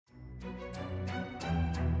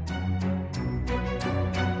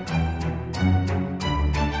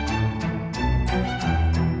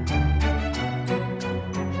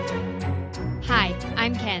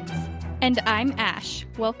And I'm Ash.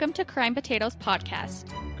 Welcome to Crime Potatoes Podcast.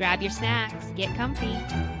 Grab your snacks, get comfy,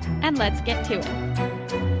 and let's get to it.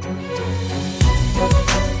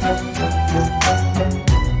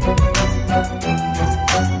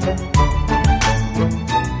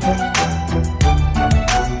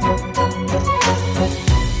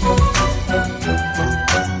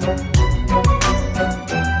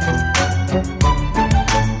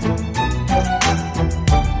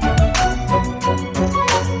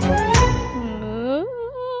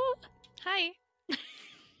 Hi.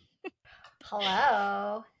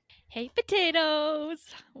 Hello. Hey, potatoes.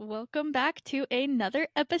 Welcome back to another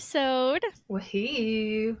episode.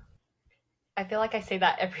 Woohoo. I feel like I say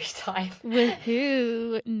that every time.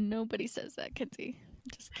 Woohoo. Nobody says that, Kenzie.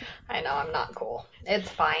 Just kidding. I know, I'm not cool. It's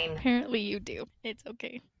fine. Apparently you do. It's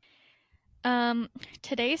okay.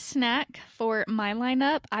 Today's snack for my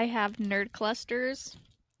lineup, I have Nerd Clusters.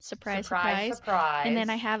 Surprise. And then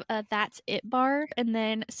I have a That's It bar, and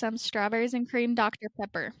then some strawberries and cream Dr.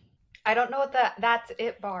 Pepper. I don't know what That's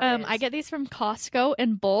It bar is. I get these from Costco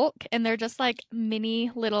in bulk, and they're just like mini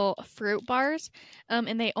little fruit bars.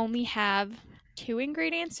 And they only have 2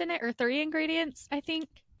 ingredients in it, or 3 ingredients, I think.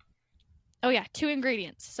 Oh yeah, 2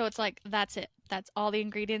 ingredients. So it's like, that's it. That's all the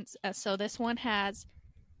ingredients. So this one has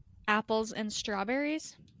apples and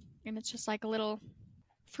strawberries, and it's just like a little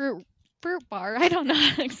fruit bar. I don't know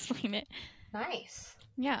how to explain it. Nice.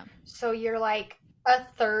 Yeah. So you're like a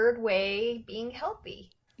third way being healthy.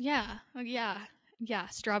 Yeah.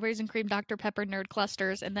 Strawberries and cream Dr. Pepper Nerd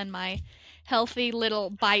Clusters, and then my healthy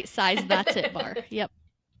little bite-sized That's It bar. Yep.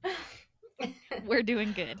 We're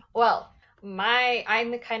doing good. Well,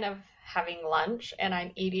 I'm kind of having lunch, and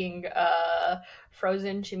I'm eating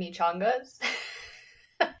frozen chimichangas.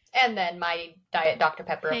 And then my Diet Dr.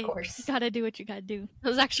 Pepper, Hey, of course. You gotta do what you gotta do.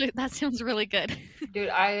 That sounds really good. Dude,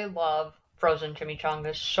 I love frozen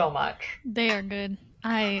chimichangas so much. They are good.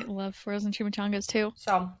 I love frozen chimichangas too.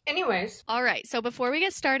 So, anyways. All right. So before we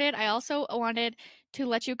get started, I also wanted to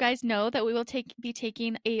let you guys know that we will be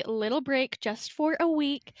taking a little break just for a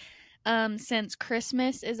week, since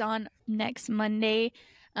Christmas is on next Monday.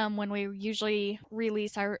 When we usually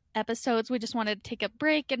release our episodes, we just wanted to take a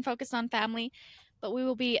break and focus on family. But we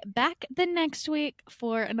will be back the next week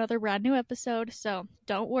for another brand new episode. So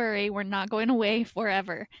don't worry, we're not going away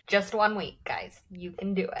forever. Just 1 week, guys. You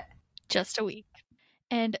can do it. Just a week.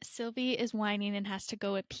 And Sylvie is whining and has to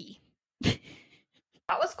go and pee.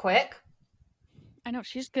 That was quick. I know,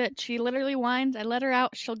 she's good. She literally whines. I let her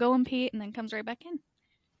out. She'll go and pee and then comes right back in.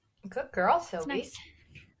 Good girl, It's Sylvie. nice.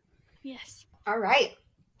 Yes. All right.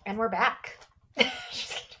 And we're back.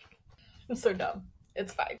 I'm so dumb.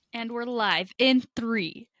 It's fine. And we're live in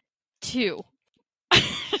 3, 2.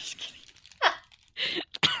 Just kidding.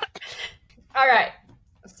 All right.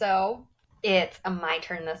 So it's my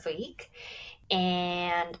turn this week.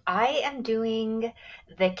 And I am doing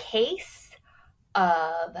the case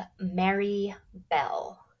of Mary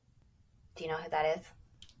Bell. Do you know who that is?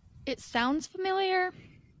 It sounds familiar,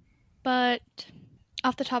 but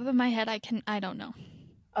off the top of my head, I don't know.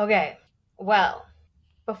 Okay. Well,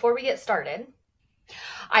 before we get started,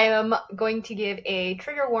 I am going to give a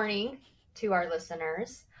trigger warning to our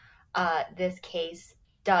listeners. This case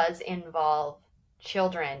does involve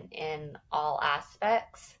children in all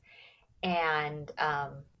aspects. And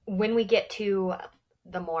when we get to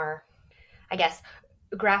the more, I guess,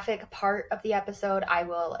 graphic part of the episode, I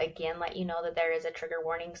will again let you know that there is a trigger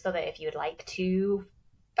warning, so that if you would like to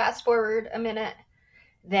fast forward a minute,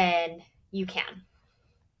 then you can.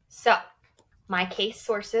 So, my case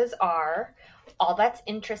sources are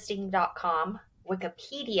allthat'sinteresting.com,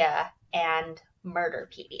 Wikipedia, and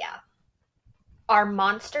Murderpedia. Are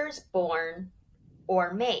monsters born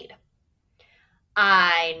or made?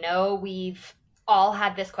 I know we've all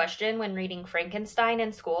had this question when reading Frankenstein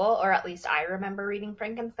in school, or at least I remember reading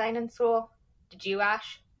Frankenstein in school. Did you,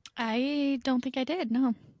 Ash? I don't think I did,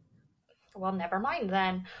 no. Well, never mind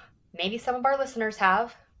then. Maybe some of our listeners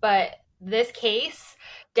have, but this case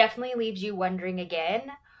definitely leaves you wondering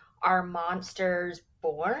again, are monsters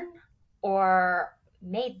born or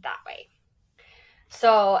made that way?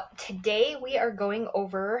 So today we are going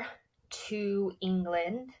over to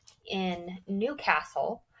England in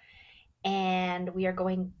Newcastle, and we are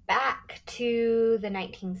going back to the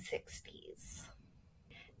 1960s.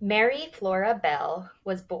 Mary Flora Bell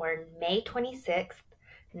was born May 26th,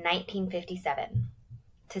 1957,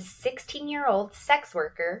 to 16-year-old sex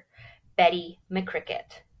worker Betty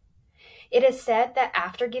McCricket. It is said that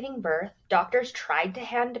after giving birth, doctors tried to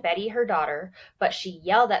hand Betty her daughter, but she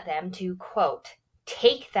yelled at them to, quote,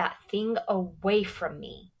 "Take that thing away from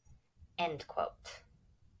me," end quote.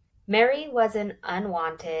 Mary was an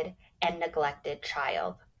unwanted and neglected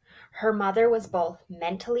child. Her mother was both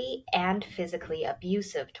mentally and physically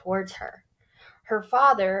abusive towards her. Her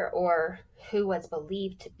father, or who was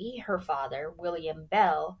believed to be her father, William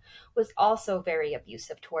Bell, was also very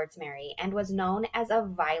abusive towards Mary and was known as a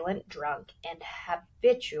violent drunk and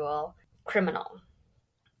habitual criminal.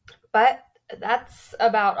 But that's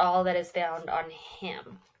about all that is found on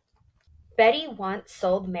him. Betty once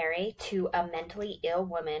sold Mary to a mentally ill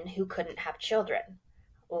woman who couldn't have children.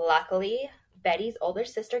 Luckily, Betty's older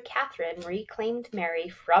sister Catherine reclaimed Mary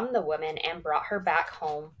from the woman and brought her back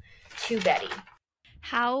home to Betty.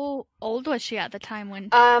 How old was she at the time when?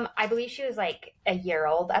 I believe she was like a year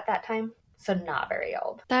old at that time, so not very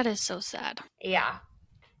old. That is so sad. Yeah.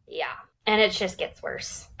 And it just gets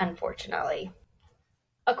worse, unfortunately.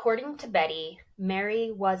 According to Betty,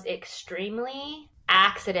 Mary was extremely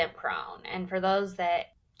accident prone. And for those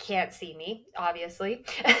that can't see me, obviously,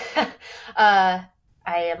 I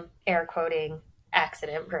am air quoting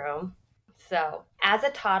accident prone. So, as a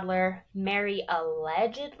toddler, Mary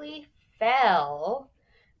allegedly fell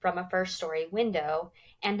from a first-story window,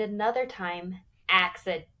 and another time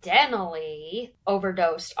accidentally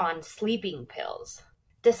overdosed on sleeping pills.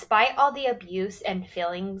 Despite all the abuse and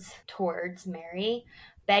feelings towards Mary,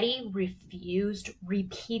 Betty refused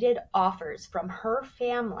repeated offers from her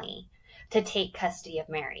family to take custody of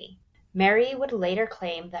Mary. Mary would later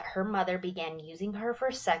claim that her mother began using her for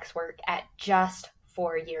sex work at just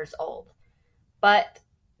 4 years old. But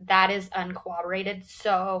that is uncorroborated,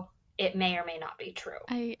 so it may or may not be true.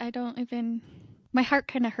 I don't even... My heart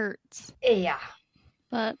kind of hurts. Yeah.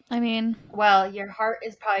 But, I mean... Well, your heart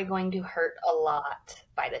is probably going to hurt a lot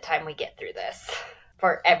by the time we get through this.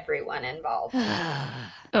 For everyone involved.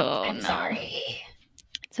 I'm sorry.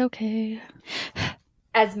 It's okay.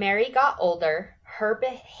 As Mary got older, her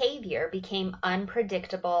behavior became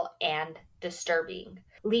unpredictable and disturbing,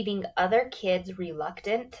 leaving other kids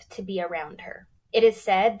reluctant to be around her. It is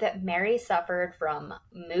said that Mary suffered from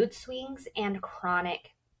mood swings and chronic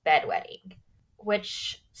bedwetting,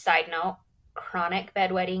 which, side note, chronic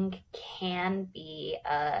bedwetting can be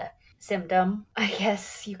a symptom, I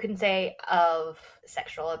guess you can say, of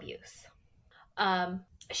sexual abuse.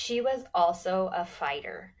 She was also a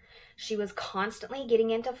fighter. She was constantly getting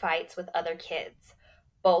into fights with other kids,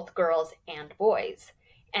 both girls and boys,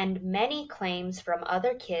 and many claims from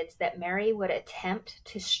other kids that Mary would attempt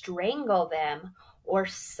to strangle them or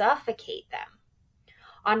suffocate them.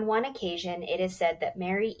 On one occasion, it is said that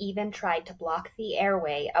Mary even tried to block the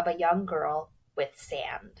airway of a young girl with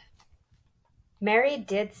sand. Mary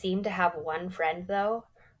did seem to have one friend, though,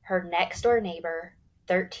 her next-door neighbor,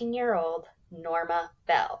 13-year-old Norma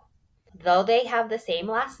Bell. Though they have the same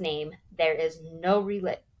last name, there is no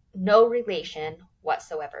relation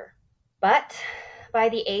whatsoever. But by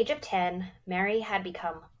the age of 10, Mary had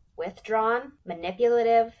become withdrawn,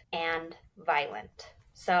 manipulative, and violent.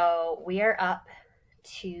 So we are up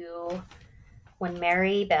to when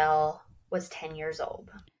Mary Bell was 10 years old.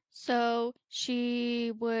 So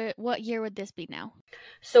what year would this be now?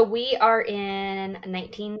 So we are in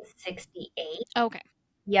 1968. Okay.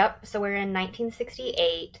 Yep, so we're in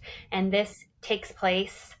 1968, and this takes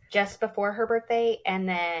place just before her birthday, and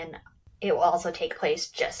then it will also take place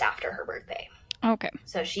just after her birthday. Okay.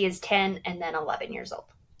 So she is 10 and then 11 years old.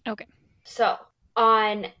 Okay. So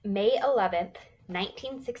on May 11th,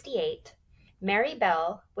 1968, Mary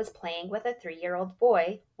Bell was playing with a 3-year-old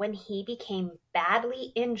boy when he became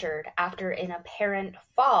badly injured after an apparent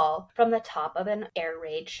fall from the top of an air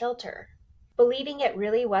raid shelter. Believing it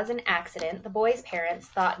really was an accident, the boy's parents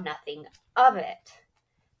thought nothing of it.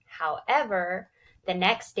 However, the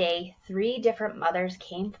next day, 3 different mothers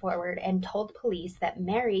came forward and told police that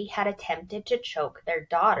Mary had attempted to choke their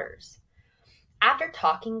daughters. After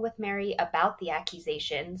talking with Mary about the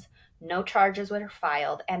accusations, no charges were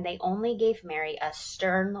filed, and they only gave Mary a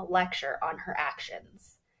stern lecture on her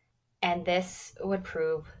actions. And this would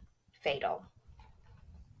prove fatal.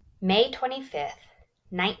 May 25th,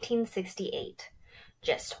 1968,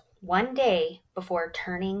 just one day before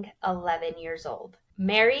turning 11 years old,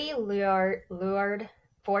 Mary lured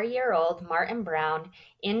 4-year-old Martin Brown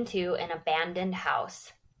into an abandoned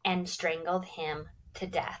house and strangled him to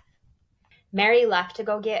death. Mary left to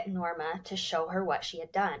go get Norma to show her what she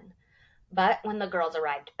had done. But when the girls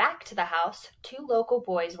arrived back to the house, 2 local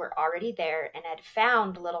boys were already there and had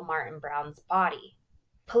found little Martin Brown's body.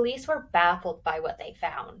 Police were baffled by what they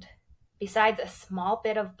found. Besides a small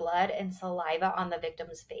bit of blood and saliva on the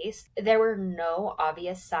victim's face, there were no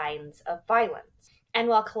obvious signs of violence. And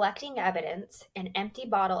while collecting evidence, an empty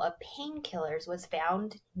bottle of painkillers was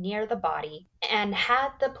found near the body and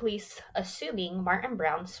had the police assuming Martin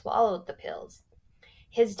Brown swallowed the pills.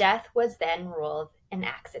 His death was then ruled an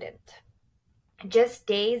accident. Just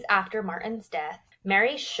days after Martin's death,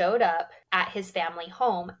 Mary showed up at his family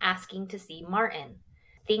home asking to see Martin.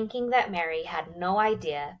 Thinking that Mary had no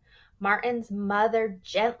idea, Martin's mother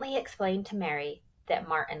gently explained to Mary that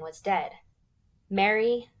Martin was dead.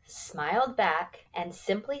 Mary smiled back and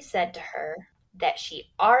simply said to her that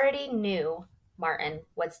she already knew Martin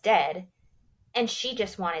was dead and she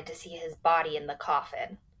just wanted to see his body in the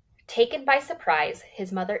coffin. Taken by surprise,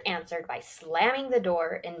 his mother answered by slamming the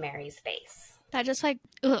door in Mary's face. That just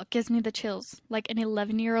gives me the chills. Like an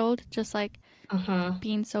 11-year-old just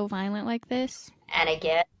being so violent like this. And it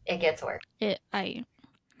gets worse. I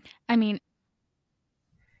mean,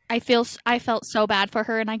 I felt so bad for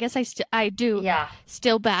her, and I guess I do. Yeah.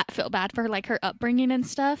 Still feel bad for her, like her upbringing and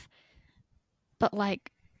stuff. But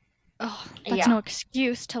that's no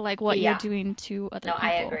excuse to what you're doing to other people. No,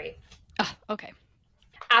 I agree. Okay.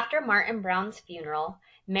 After Martin Brown's funeral,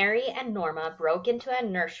 Mary and Norma broke into a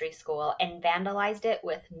nursery school and vandalized it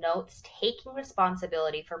with notes taking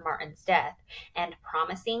responsibility for Martin's death and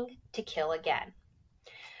promising to kill again.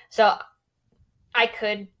 So I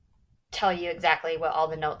could tell you exactly what all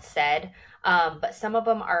the notes said, but some of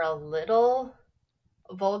them are a little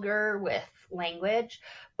vulgar with language,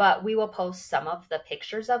 but we will post some of the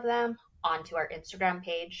pictures of them onto our Instagram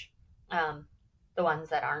page. The ones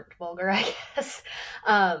that aren't vulgar, I guess.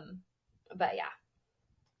 But yeah.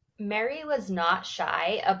 Mary was not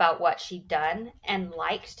shy about what she'd done and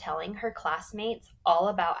liked telling her classmates all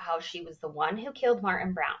about how she was the one who killed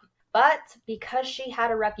Martin Brown. But because she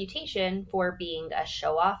had a reputation for being a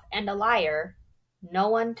show-off and a liar, no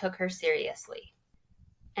one took her seriously.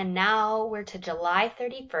 And now we're to July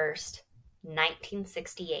 31st,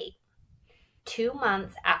 1968. 2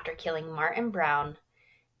 months after killing Martin Brown,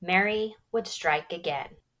 Mary would strike again.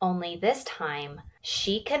 Only this time,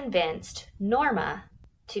 she convinced Norma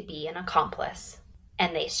to be an accomplice,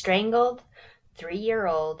 and they strangled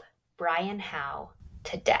 3-year-old Brian Howe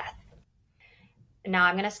to death. Now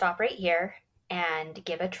I'm going to stop right here and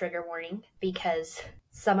give a trigger warning because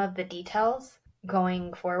some of the details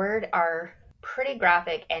going forward are pretty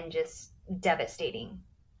graphic and just devastating.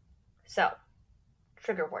 So,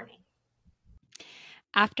 trigger warning.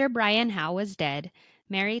 After Brian Howe was dead,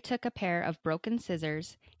 Mary took a pair of broken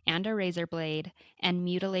scissors and a razor blade and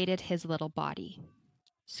mutilated his little body,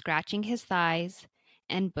 scratching his thighs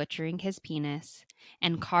and butchering his penis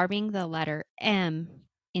and carving the letter M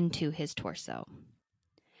into his torso.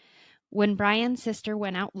 When Brian's sister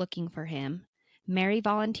went out looking for him, Mary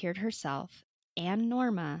volunteered herself and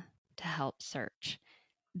Norma to help search.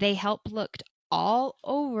 They looked all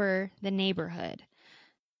over the neighborhood.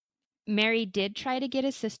 Mary did try to get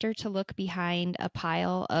his sister to look behind a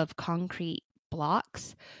pile of concrete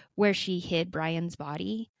blocks where she hid Brian's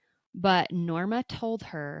body, but Norma told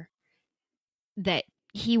her that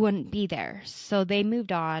he wouldn't be there, so they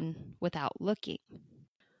moved on without looking.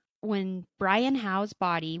 When Brian Howe's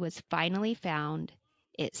body was finally found,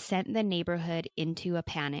 it sent the neighborhood into a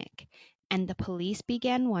panic, and the police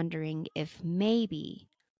began wondering if maybe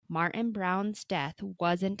Martin Brown's death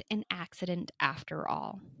wasn't an accident after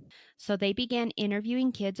all. So they began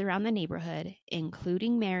interviewing kids around the neighborhood,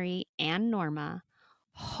 including Mary and Norma,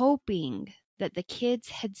 hoping that the kids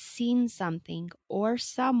had seen something or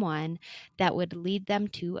someone that would lead them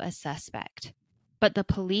to a suspect. But the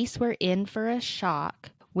police were in for a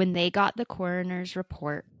shock when they got the coroner's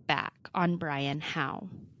report back on Brian Howe.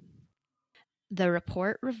 The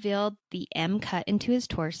report revealed the M cut into his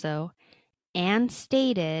torso and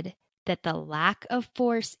stated that the lack of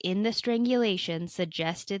force in the strangulation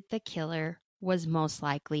suggested the killer was most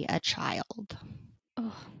likely a child.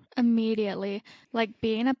 Oh, immediately. Like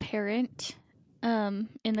being a parent in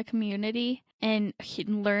the community and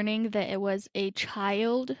learning that it was a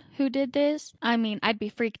child who did this. I mean, I'd be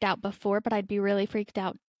freaked out before, but I'd be really freaked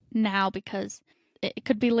out now because it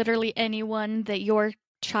could be literally anyone that your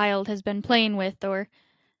child has been playing with or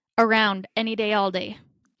around any day, all day.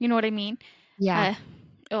 You know what I mean? Yeah.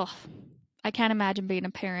 I can't imagine being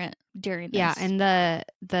a parent during this. Yeah, and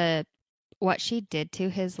the what she did to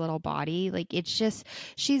his little body, like it's just,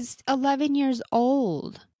 she's 11 years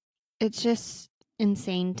old. It's just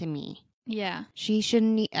insane to me. Yeah. She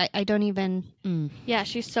shouldn't, I don't even. Yeah,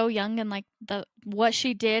 she's so young and like what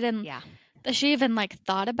she did and that she even like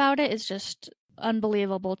thought about it is just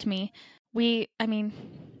unbelievable to me. Trying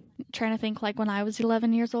to think like when I was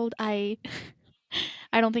 11 years old, I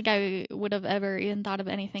don't think I would have ever even thought of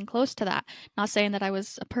anything close to that. Not saying that I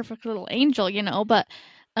was a perfect little angel, but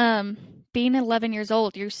being 11 years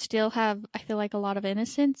old, you still have, I feel like, a lot of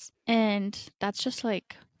innocence, and that's just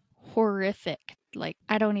like horrific. Like,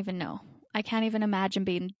 I don't even know. I can't even imagine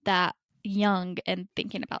being that young and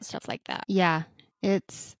thinking about stuff like that. Yeah.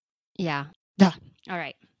 Duh. All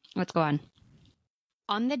right. Let's go on.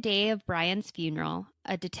 On the day of Brian's funeral,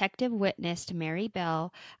 a detective witnessed Mary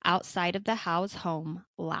Bell outside of the Howes home,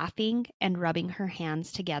 laughing and rubbing her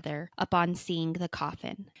hands together upon seeing the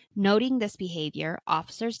coffin. Noting this behavior,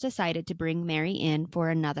 officers decided to bring Mary in for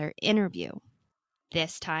another interview.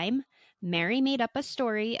 This time, Mary made up a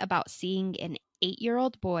story about seeing an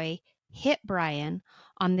 8-year-old boy hit Brian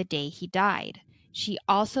on the day he died. She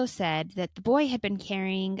also said that the boy had been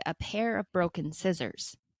carrying a pair of broken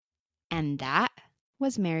scissors. And that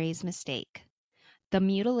was Mary's mistake. The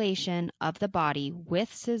mutilation of the body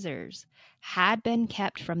with scissors had been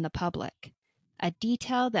kept from the public, a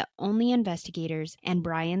detail that only investigators and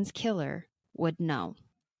Brian's killer would know.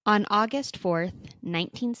 On August 4th,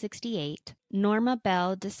 1968, Norma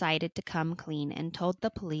Bell decided to come clean and told the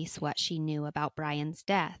police what she knew about Brian's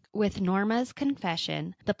death. With Norma's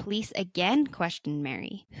confession, the police again questioned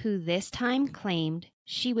Mary, who this time claimed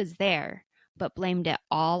she was there, but blamed it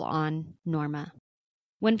all on Norma.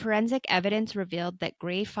 When forensic evidence revealed that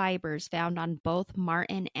gray fibers found on both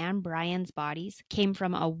Martin and Brian's bodies came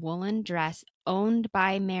from a woolen dress owned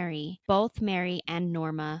by Mary, both Mary and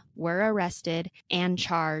Norma were arrested and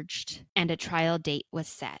charged, and a trial date was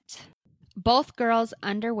set. Both girls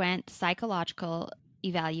underwent psychological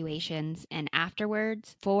evaluations, and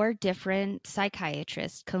afterwards, 4 different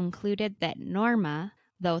psychiatrists concluded that Norma,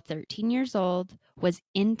 though 13 years old, was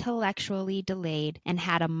intellectually delayed and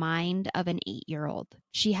had a mind of an 8-year-old.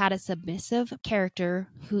 She had a submissive character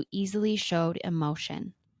who easily showed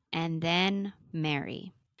emotion. And then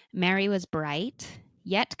Mary. Mary was bright,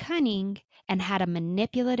 yet cunning, and had a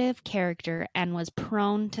manipulative character and was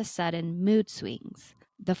prone to sudden mood swings.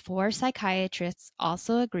 The 4 psychiatrists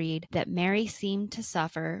also agreed that Mary seemed to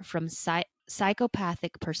suffer from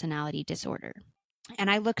psychopathic personality disorder.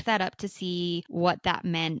 And I looked that up to see what that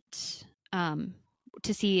meant,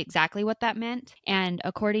 to see exactly what that meant. And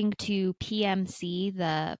according to PMC,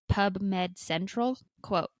 the PubMed Central,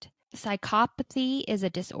 quote, psychopathy is a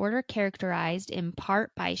disorder characterized in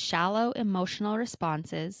part by shallow emotional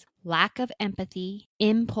responses, lack of empathy,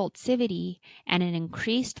 impulsivity, and an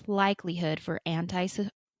increased likelihood for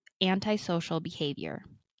antisocial behavior,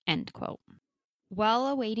 end quote. While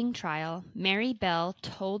awaiting trial, Mary Bell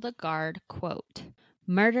told a guard, quote,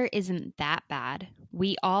 murder isn't that bad.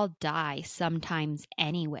 We all die sometimes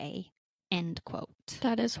anyway, end quote.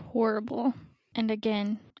 That is horrible. And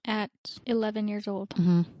again, at 11 years old.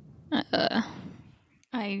 Mm-hmm.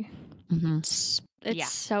 It's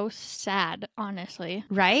so sad, honestly.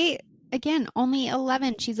 Right? Again, only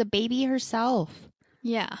 11. She's a baby herself.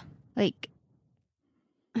 Yeah. Like,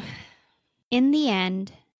 in the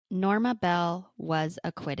end, Norma Bell was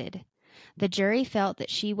acquitted. The jury felt that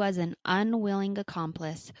she was an unwilling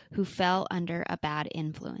accomplice who fell under a bad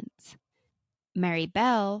influence. Mary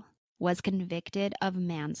Bell was convicted of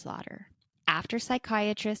manslaughter after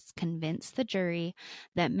psychiatrists convinced the jury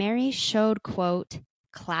that Mary showed, quote,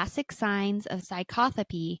 classic signs of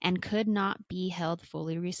psychopathy and could not be held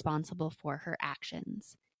fully responsible for her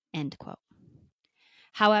actions, end quote.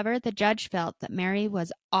 However, the judge felt that Mary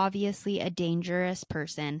was obviously a dangerous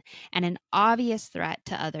person and an obvious threat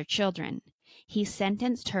to other children. He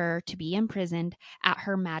sentenced her to be imprisoned at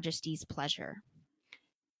Her Majesty's pleasure.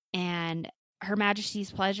 And Her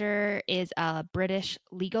Majesty's pleasure is a British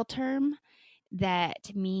legal term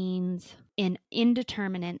that means an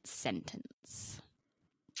indeterminate sentence.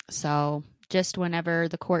 So just whenever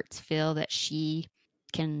the courts feel that she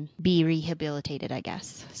can be rehabilitated, I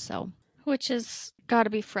guess. So, which has got to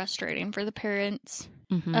be frustrating for the parents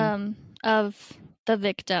of the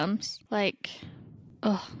victims. Like,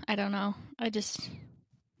 I don't know.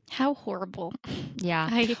 How horrible. Yeah.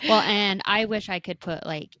 Well, and I wish I could put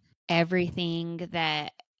like everything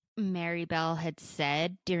that Mary Bell had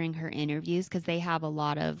said during her interviews, because they have a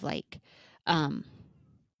lot of like, oh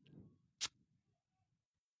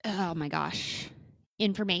my gosh,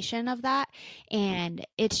 information of that. And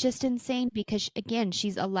it's just insane because, again,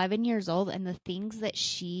 she's 11 years old and the things that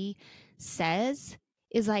she says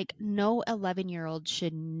is like no 11-year-old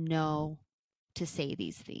should know to say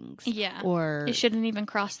these things. Yeah. Or it shouldn't even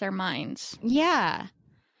cross their minds. Yeah.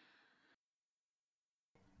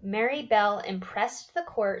 Mary Bell impressed the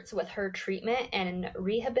courts with her treatment and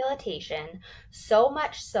rehabilitation, so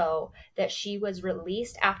much so that she was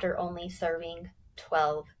released after only serving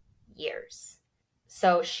 12 years.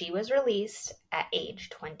 So she was released at age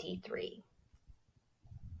 23.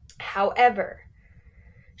 However,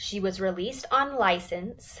 she was released on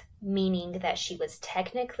license meaning that she was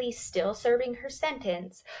technically still serving her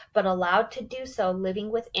sentence, but allowed to do so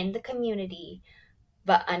living within the community,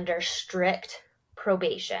 but under strict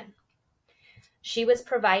probation. She was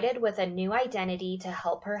provided with a new identity to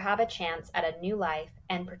help her have a chance at a new life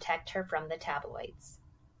and protect her from the tabloids.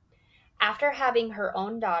 After having her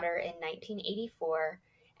own daughter in 1984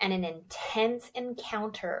 and an intense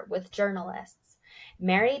encounter with journalists,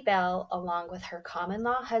 Mary Bell, along with her common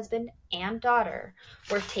law husband and daughter,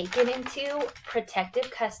 were taken into protective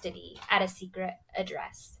custody at a secret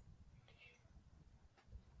address.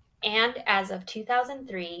 And as of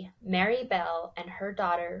 2003, Mary Bell and her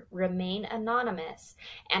daughter remain anonymous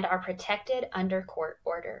and are protected under court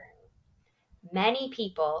order. Many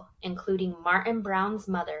people, including Martin Brown's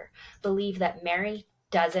mother, believe that Mary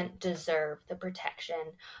doesn't deserve the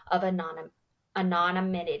protection of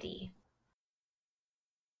anonymity.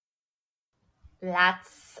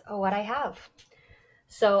 That's what I have.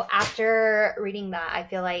 So after reading that, I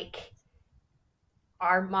feel like,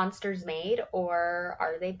 are monsters made or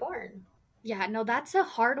are they born? Yeah, no, that's a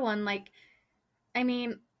hard one. Like, I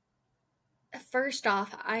mean, first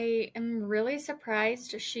off, I am really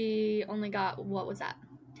surprised she only got, what was that,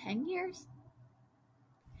 10 years?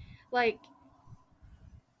 Like,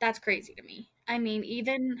 that's crazy to me. I mean,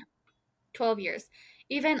 even 12 years,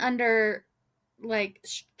 even under like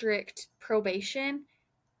strict probation,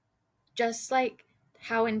 just like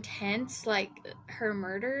how intense like her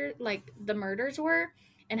murder, like the murders were,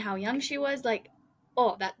 and how young she was, like,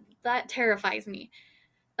 oh, that terrifies me.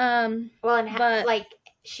 Well, and But like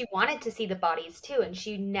she wanted to see the bodies too, and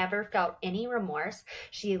she never felt any remorse.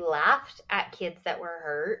 She laughed at kids that were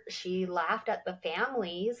hurt. She laughed at the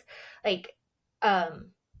families. Like,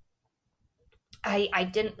 I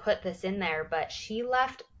didn't put this in there, but she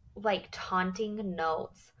left like taunting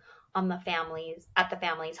notes on the families at the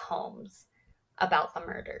families' homes about the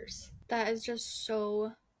murders. that is just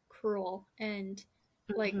so cruel and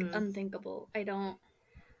like unthinkable. I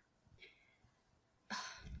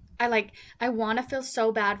want to feel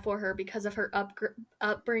so bad for her because of her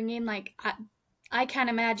upbringing. Like I can't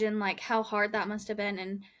imagine like how hard that must have been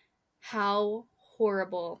and how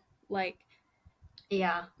horrible. Like,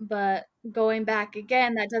 Yeah. but going back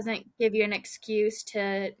again, that doesn't give you an excuse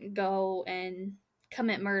to go and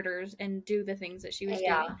commit murders and do the things that she was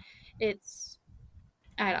Yeah. doing. It's,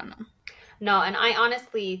 I don't know. No, and I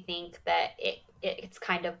honestly think that it's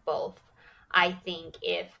kind of both. I think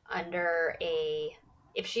if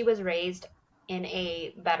she was raised in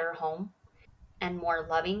a better home and more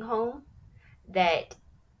loving home, that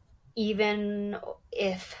even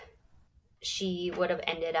if she would have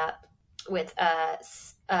ended up with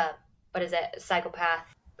what is it,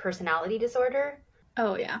 psychopath personality disorder,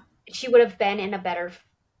 Oh yeah. she would have been in a better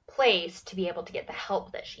place to be able to get the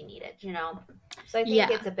help that she needed, So I think Yeah.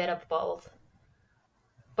 it's a bit of both.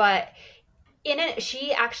 But in it,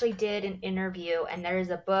 she actually did an interview, and there's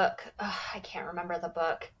a book. I can't remember the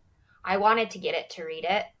book. I wanted to get it to read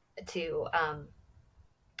it to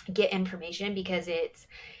get information because it's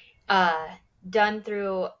done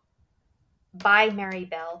by Mary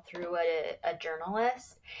Bell through a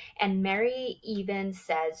journalist. And Mary even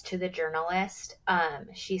says to the journalist,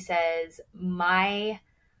 she says,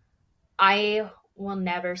 I will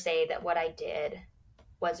never say that what I did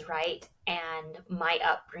was right, and my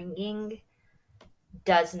upbringing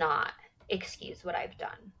does not excuse what I've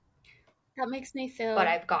done. That makes me feel. But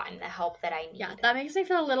I've gotten the help that I need. Yeah, that makes me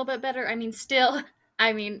feel a little bit better. I mean, still,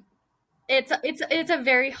 it's a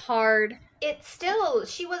very hard. It's still,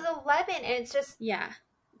 she was 11, and it's just. Yeah,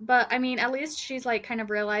 but I mean, at least she's like kind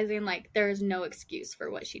of realizing like there is no excuse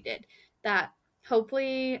for what she did. That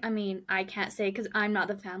hopefully, I mean, I can't say because I'm not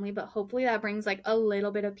the family, but hopefully that brings like a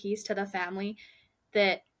little bit of peace to the family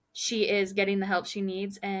that she is getting the help she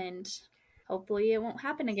needs, and hopefully it won't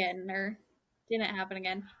happen again or didn't happen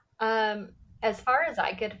again. As far as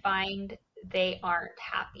I could find, they aren't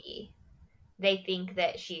happy. They think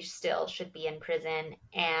that she still should be in prison,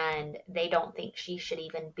 and they don't think she should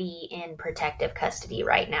even be in protective custody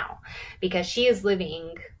right now because she is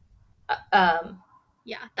living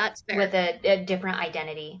yeah, that's fair. With a different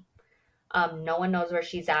identity. No one knows where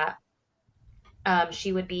she's at.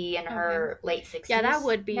 She would be in her late 60s. Yeah, that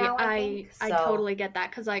would be. Now, I totally get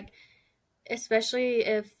that because, like, especially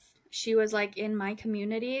if she was like in my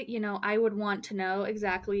community, I would want to know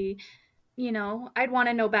exactly. I'd want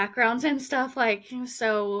to know backgrounds and stuff, like,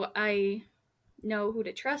 so I know who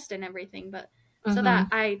to trust and everything. But so that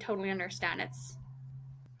I totally understand.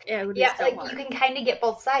 It would be like hard. You can kind of get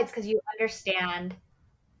both sides because you understand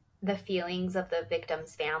the feelings of the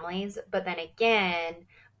victims' families, but then again,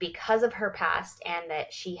 because of her past and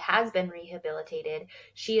that she has been rehabilitated,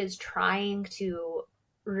 she is trying to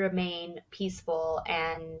remain peaceful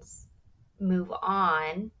and move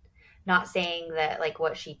on. Not saying that like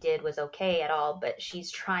what she did was okay at all, but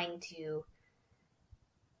she's trying to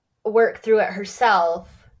work through it herself,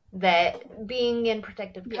 that being in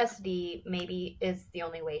protective custody maybe is the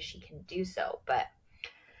only way she can do so. But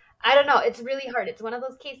I don't know, it's really hard. It's one of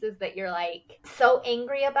those cases that you're like so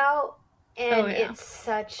angry about, and it's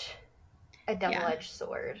such a double-edged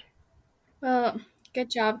sword. Well, good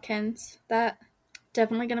job, Kens. That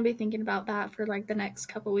definitely going to be thinking about that for like the next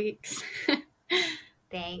couple weeks.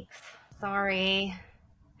 Thanks. Sorry.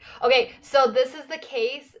 Okay, so this is the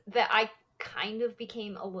case that I kind of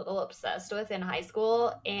became a little obsessed with in high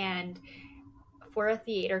school, and for a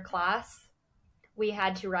theater class, we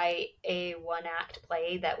had to write a 1-act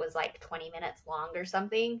play that was like 20 minutes long or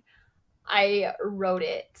something. I wrote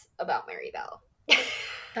it about Mary Bell.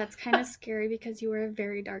 That's kind of scary because you were a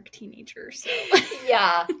very dark teenager, so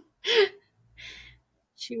yeah.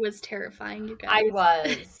 She was terrifying, you guys.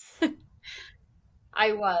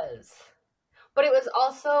 I was. But it was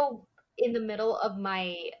also in the middle of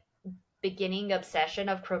my beginning obsession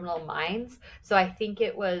of Criminal Minds. So I think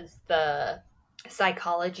it was the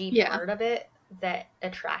psychology part of it that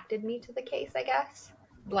attracted me to the case, I guess.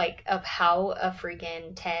 Like, of how a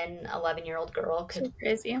freaking 10, 11-year-old girl could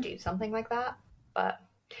do something like that. But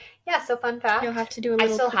yeah, so fun fact. You'll have to do a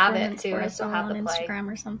little I still have it too. For I us still all have on the play. Instagram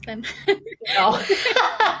or something. No.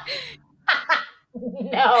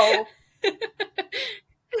 No.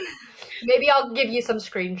 Maybe I'll give you some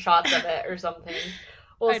screenshots of it or something.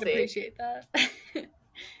 I'd appreciate that.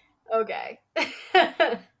 Okay.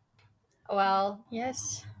 Well.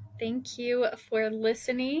 Yes. Thank you for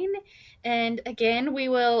listening. And again, we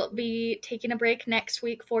will be taking a break next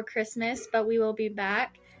week for Christmas, but we will be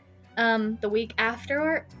back the week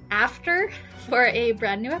after for a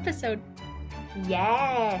brand new episode.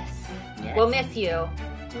 Yes. We'll miss you.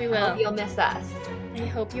 We will. I hope you'll miss us. I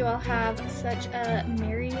hope you all have such a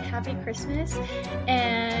merry, happy Christmas,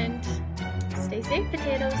 and stay safe,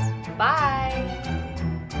 potatoes. Bye.